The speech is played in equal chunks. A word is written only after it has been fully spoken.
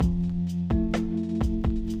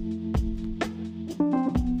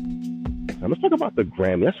Let's talk about the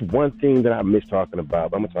Grammy. That's one thing that I miss talking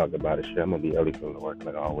about. But I'm gonna talk about it. Shit, I'm gonna be early from the work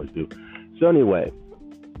like I always do. So anyway,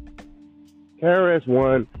 KRS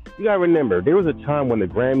One. You gotta remember, there was a time when the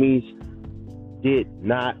Grammys did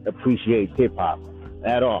not appreciate hip hop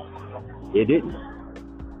at all. It didn't.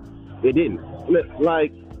 It didn't.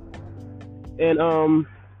 Like, and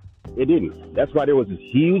it didn't. That's why there was this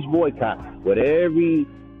huge boycott. But every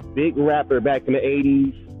big rapper back in the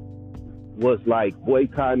 '80s was like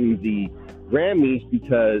boycotting the Grammys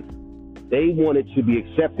because they wanted to be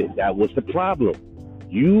accepted. That was the problem.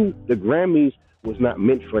 The Grammys was not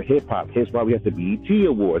meant for hip hop. Hence why we have the BET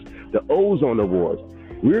Awards, the Ozone Awards.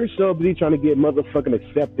 We're so busy trying to get motherfucking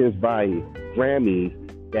acceptance by Grammys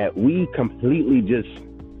that we completely just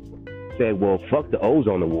said, well, fuck the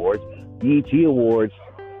Ozone Awards. BET Awards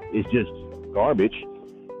is just garbage.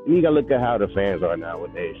 And you gotta look at how the fans are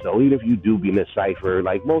nowadays. So even if you do be in a cipher,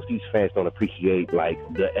 like most of these fans don't appreciate like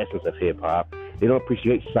the essence of hip hop. They don't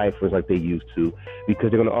appreciate ciphers like they used to because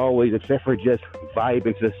they're gonna always, except for just vibe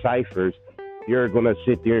into the ciphers, you're gonna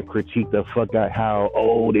sit there and critique the fuck out how,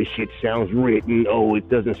 oh, this shit sounds written, oh, it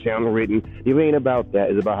doesn't sound written. It ain't about that.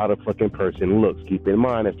 It's about how the fucking person looks. Keep in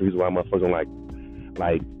mind that's the reason why motherfuckers don't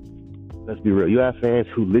like. Let's be real. You have fans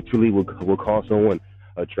who literally will call someone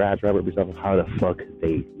a trash rapper based off of how the fuck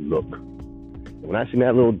they look. When I seen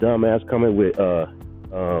that little dumbass coming with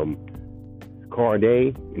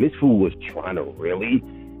Corday, and this fool was trying to really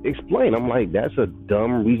explain. I'm like, that's a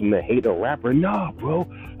dumb reason to hate a rapper. Nah, bro,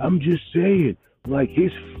 I'm just saying, like,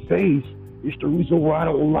 his face is the reason why I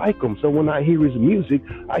don't like him. So when I hear his music,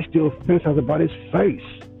 I still fantasize about his face.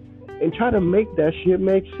 And try to make that shit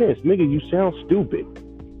make sense. Nigga, you sound stupid.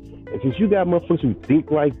 And since you got motherfuckers who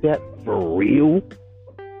think like that for real,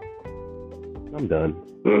 I'm done.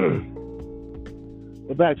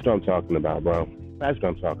 But back to what I'm talking about, bro. Back to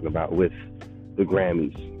what I'm talking about with the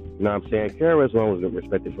Grammys. You know what I'm saying? KRS One was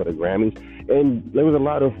respected for the Grammys, and there was a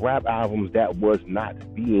lot of rap albums that was not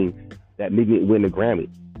that didn't win the Grammy.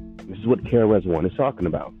 This is what KRS One is talking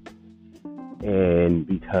about. And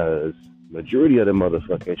because majority of the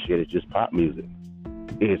motherfucking shit is just pop music.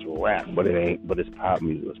 It's rap, but it ain't. But it's pop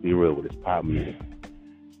music. Let's be real with it. It's pop music.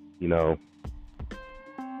 You know.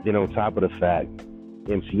 Then on top of the fact,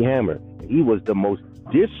 MC Hammer, he was the most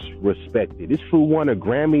disrespected. This fool won a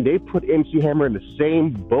Grammy. They put MC Hammer in the same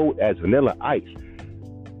boat as Vanilla Ice.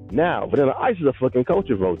 Now, Vanilla Ice is a fucking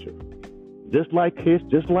culture vulture. Just like Kid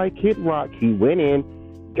Rock, he went in,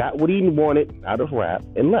 got what he wanted out of rap,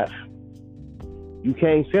 and left. You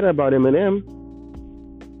can't say that about Eminem.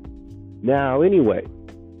 Now, anyway,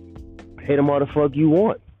 hate him all the fuck you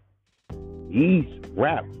want. He's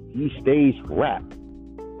rap. He stays rap.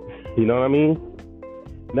 You know what I mean?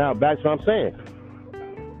 Now, back to what I'm saying.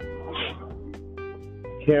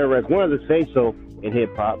 KRS One doesn't say so in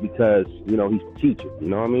hip-hop because, you know, he's a teacher. You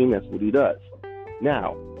know what I mean? That's what he does.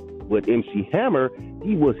 Now, with MC Hammer,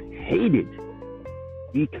 he was hated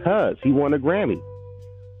because he won a Grammy.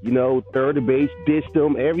 You know, Third to Base dissed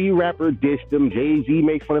him. Every rapper dissed him. Jay-Z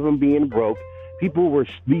made fun of him being broke. People were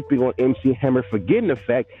sleeping on MC Hammer, forgetting the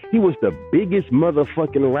fact he was the biggest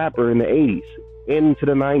motherfucking rapper in the 80s into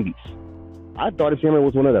the 90s. I thought MC Hammer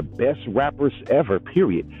was one of the best rappers ever,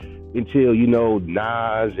 period. Until, you know,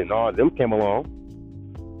 Nas and all of them came along.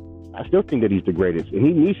 I still think that he's the greatest, and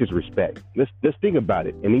he needs his respect. Let's think about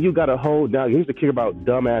it. And then you got a whole, now here's the kick about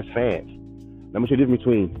dumbass fans. Let me show you the difference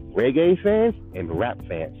between reggae fans and rap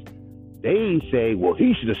fans. They say, well,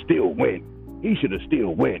 he should have still win. He should have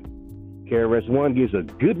still win. KRS One gives a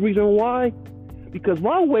good reason why. Because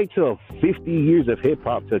why wait till 50 years of hip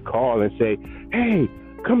hop to call and say, hey,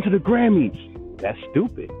 come to the Grammys? That's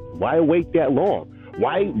stupid. Why wait that long?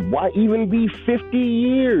 Why even be 50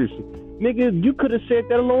 years? Nigga, you could have said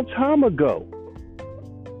that a long time ago.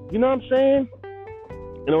 You know what I'm saying?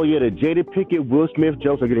 And oh yeah, the Jada Pinkett, Will Smith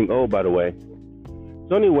jokes are getting old, by the way.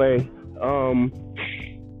 So anyway,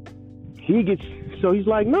 he's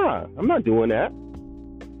like, nah, I'm not doing that.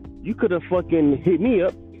 You could have fucking hit me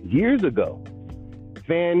up years ago.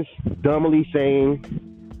 Fans dumbly saying,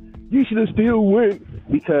 you should have still went,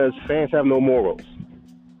 because fans have no morals.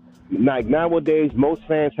 Like nowadays, most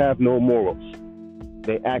fans have no morals.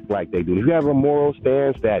 They act like they do. If you have a moral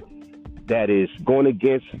stance that is going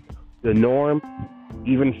against the norm,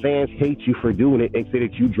 even fans hate you for doing it and say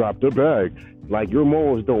that you dropped the bag. Like, your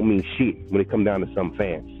morals don't mean shit when it comes down to some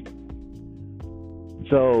fans.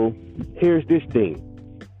 So here's this thing.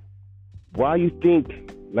 Why you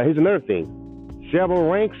think, like, here's another thing.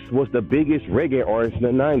 Shabba Ranks was the biggest reggae artist in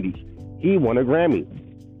the 90s. He won a Grammy.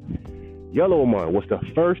 Yellow Man was the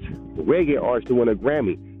first reggae artist to win a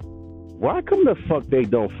Grammy. Why come the fuck they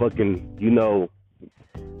don't fucking, you know,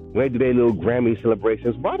 when they do their little Grammy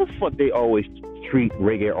celebrations, why the fuck they always treat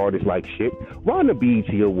reggae artists like shit? Why on the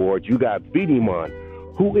BET Awards, you got Beenie Man,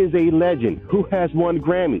 who is a legend, who has won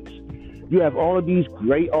Grammys. You have all of these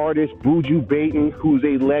great artists, Buju Banton, who's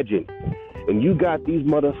a legend. And you got these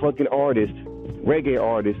motherfucking artists, reggae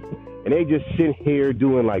artists, and they just sit here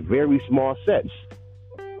doing like very small sets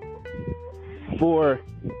for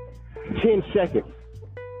 10 seconds.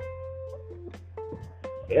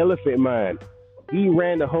 Elephant Man, he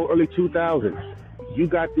ran the whole early 2000s. You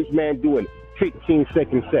got this man doing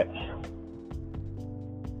 15-second sets.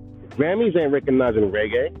 Grammys ain't recognizing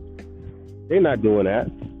reggae. They're not doing that.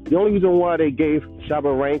 The only reason why they gave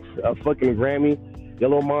Shabba Ranks a fucking Grammy,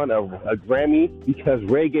 Yellowman a Grammy, because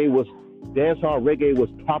dancehall reggae was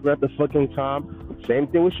popular at the fucking time. Same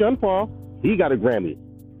thing with Sean Paul. He got a Grammy.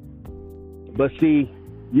 But see,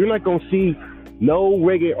 you're not gonna see no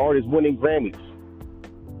reggae artist winning Grammys.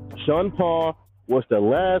 Sean Paul was the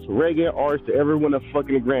last reggae artist to ever win a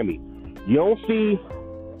fucking Grammy. You don't see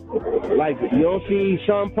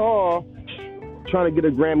Sean Paul trying to get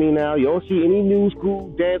a Grammy now. You don't see any new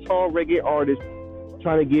school dancehall reggae artists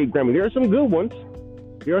trying to get a Grammy. There are some good ones.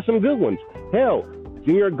 Hell,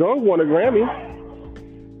 Junior Gong won a Grammy.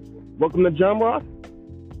 Welcome to John Rock.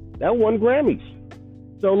 That won Grammys.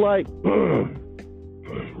 So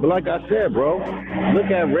but like I said, bro, look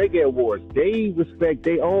at Reggae Awards. They respect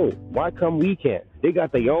their own. Why come we can't? They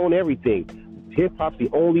got their own everything. Hip hop's the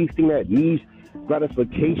only thing that needs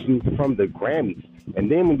gratification from the Grammys. And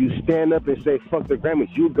then when you stand up and say fuck the Grammys,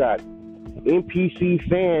 you got NPC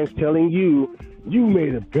fans telling you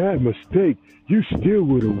made a bad mistake. You still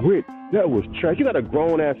would have went. That was trash. You got a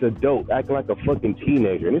grown-ass adult acting like a fucking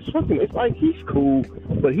teenager. And it's like he's cool,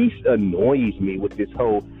 but he annoys me with this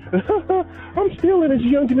whole, I'm still in this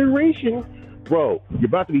young generation. Bro, you're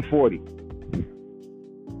about to be 40.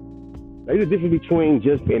 There's a difference between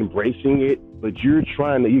just embracing it, but you're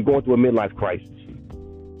going through a midlife crisis.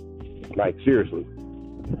 Like, seriously.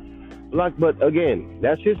 But again,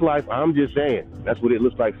 that's his life. I'm just saying. That's what it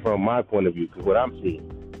looks like from my point of view, because what I'm seeing.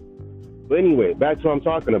 But anyway, back to what I'm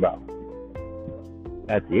talking about.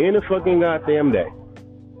 At the end of fucking goddamn day,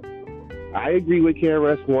 I agree with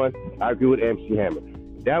KRS-One. I agree with MC Hammer.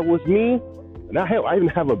 That was me, and I even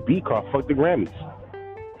have a beat called Fuck the Grammys.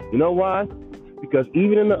 You know why? Because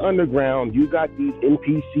even in the underground, you got these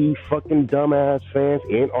NPC fucking dumbass fans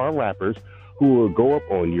and our rappers who will go up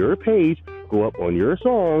on your page, go up on your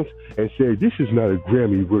songs, and say, this is not a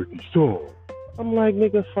Grammy-worthy song. I'm like,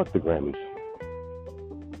 nigga, fuck the Grammys.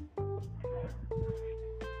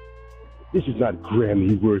 This is not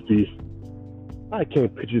Grammy-worthy. I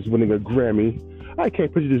can't picture this winning a Grammy. I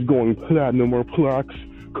can't picture this going platinum or plaques.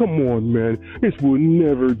 Come on, man. This will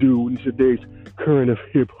never do in today's current of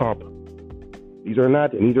hip-hop. These are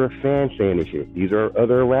fans saying this shit. These are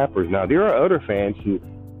other rappers. Now, there are other fans who,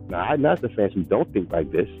 not the fans who don't think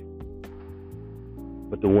like this,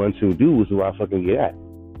 but the ones who do is who I fucking get at.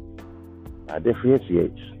 I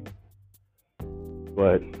differentiate.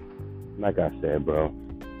 But, like I said, bro,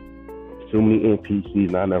 too many NPCs,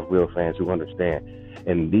 not enough real fans who understand.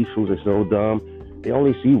 And these fools are so dumb, they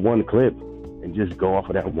only see one clip and just go off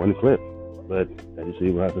of that one clip. But that is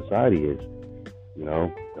how society is. You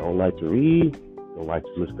know, they don't like to read, don't like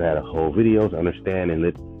to listen at a whole videos, understand and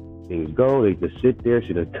let things go. They just sit there,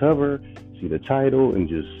 see the cover, see the title, and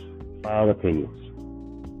just file opinions.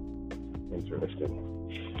 Interesting.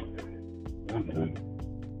 I'm done.